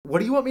What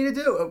do you want me to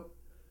do?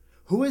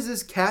 Who is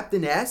this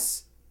Captain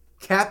S?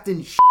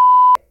 Captain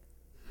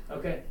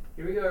Okay,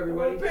 here we go,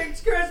 everybody.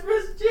 Pink's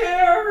Christmas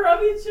cheer!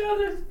 Rub each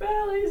other's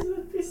bellies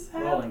and be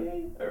happy.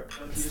 Rolling.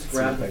 Just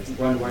grab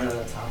one right on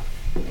the top.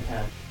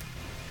 Okay.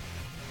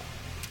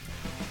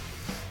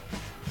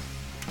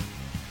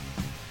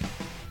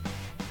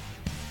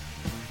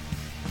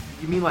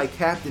 You mean like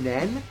Captain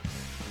N?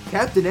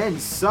 Captain N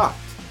sucked.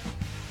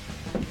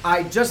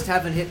 I just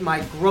haven't hit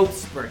my growth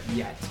spurt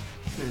yet.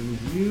 And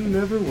you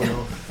never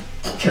will.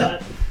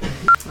 Cut.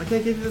 I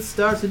can't give you the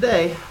star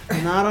today.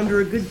 Not under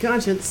a good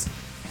conscience.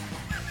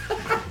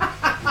 Cut.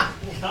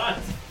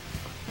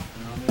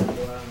 I'm gonna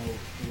go out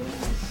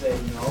and say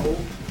no.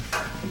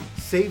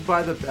 Saved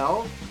by the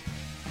Bell?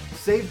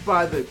 Saved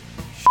by the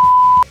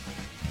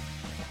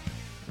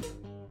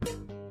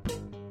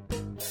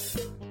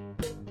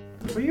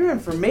For your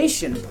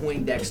information,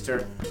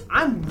 Poindexter,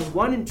 I'm the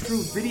one and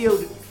true video.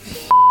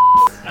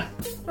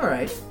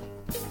 Alright.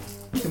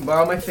 You can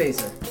borrow my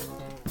phaser.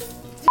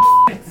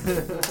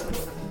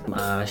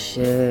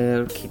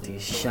 Marshall, Kitty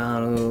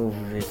Shadow,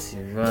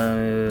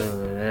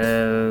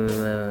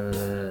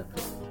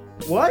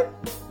 What?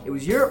 It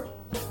was your.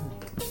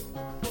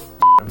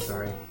 I'm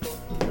sorry.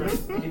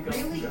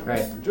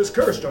 Right. You just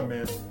cursed, young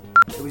man.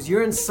 It was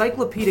your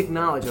encyclopedic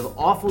knowledge of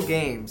awful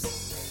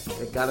games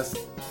that got us.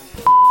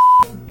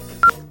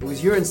 It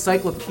was your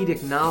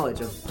encyclopedic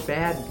knowledge of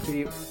bad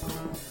video.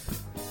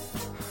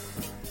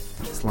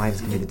 This live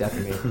is gonna be the death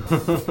of me.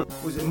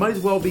 It might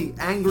as well be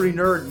Angry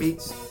Nerd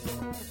meets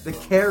the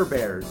Care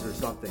Bears or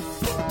something.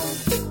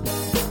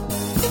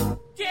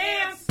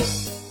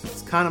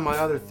 It's kind of my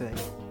other thing.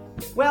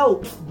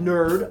 Well,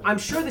 nerd, I'm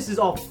sure this is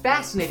all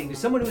fascinating to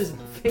someone who is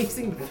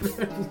facing the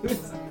threat of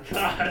losing.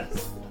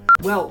 Cut.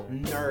 Well,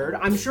 nerd,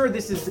 I'm sure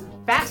this is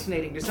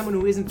fascinating to someone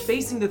who isn't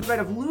facing the threat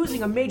of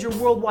losing a major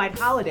worldwide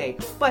holiday.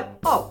 But,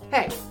 oh,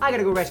 hey, I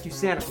gotta go rescue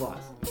Santa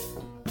Claus.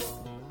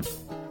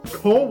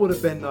 Coal would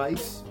have been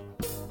nice.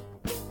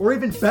 Or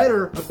even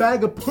better, a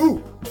bag of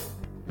poop.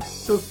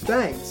 So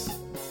thanks.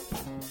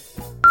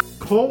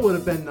 Coal would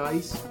have been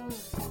nice.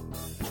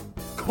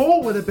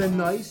 Coal would have been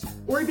nice.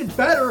 Or even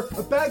better,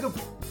 a bag of...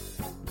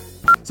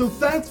 So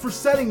thanks for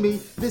sending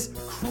me this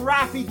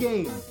crappy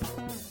game.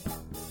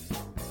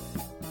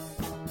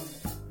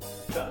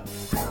 Cut.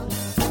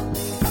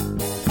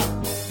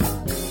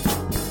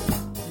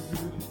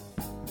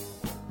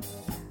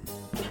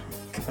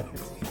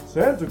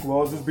 Santa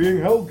Claus is being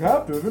held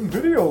captive in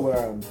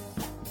Videoland.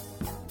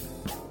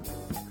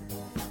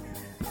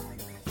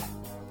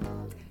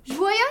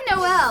 Joyeux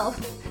Noël.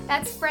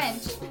 That's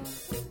French.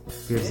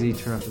 Z,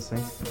 turn off the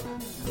thing.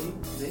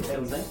 That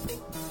was it.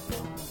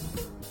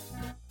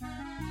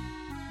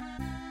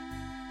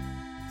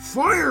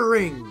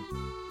 Firing!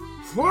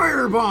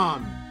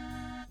 Firebomb!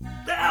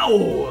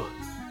 Ow!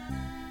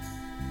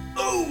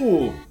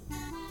 Oh!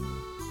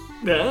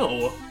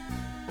 No!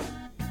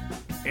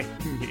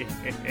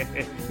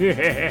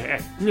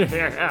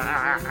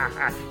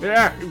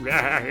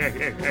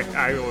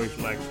 I always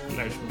like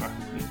pleasure.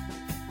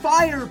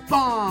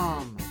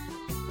 Firebomb!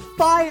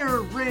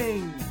 Fire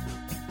ring!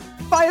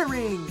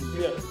 Firing!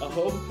 Yeah, a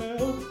home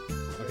help?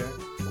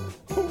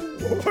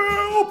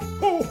 Help!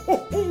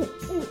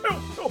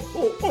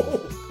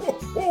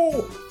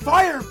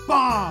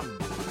 Firebomb!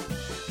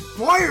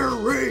 Fire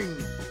ring!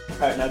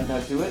 Alright, now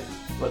do it,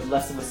 but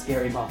less of a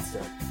scary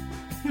monster.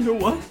 You know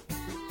what?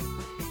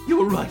 You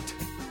were right.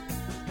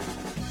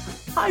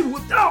 I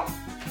would. Oh!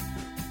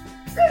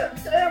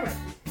 Damn it!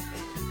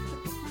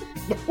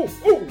 Oh,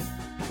 oh,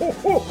 oh,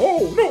 oh,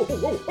 oh, no,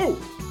 oh, oh,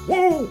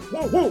 whoa,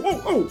 whoa, whoa, whoa,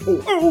 oh, oh,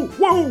 oh,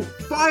 whoa!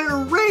 Fire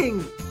ring!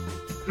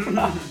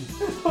 That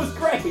was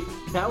great!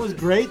 That was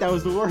great. That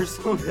was the worst.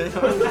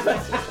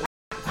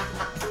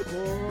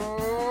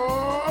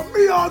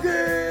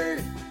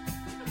 Miyagi!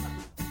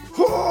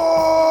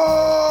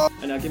 Oh!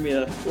 And now give me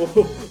a.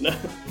 Whoa, no,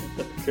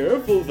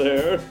 careful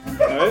there.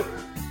 Alright?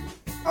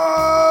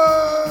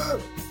 Ah!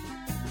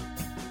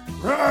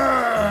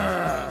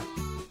 Ah!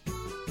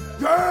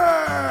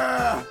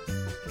 Ah!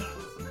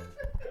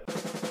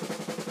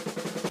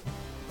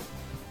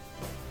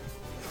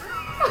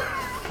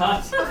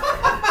 Cut.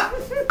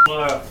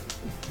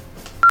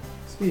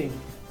 Speeding.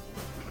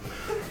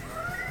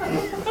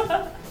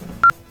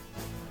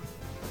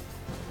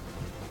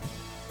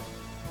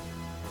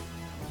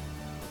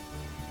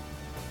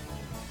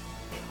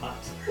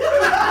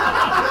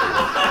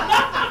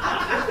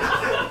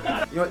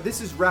 You know what? This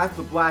is Wrath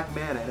the Black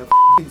Mana, and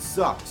it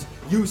sucks.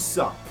 You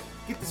suck.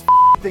 Get this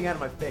thing out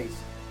of my face.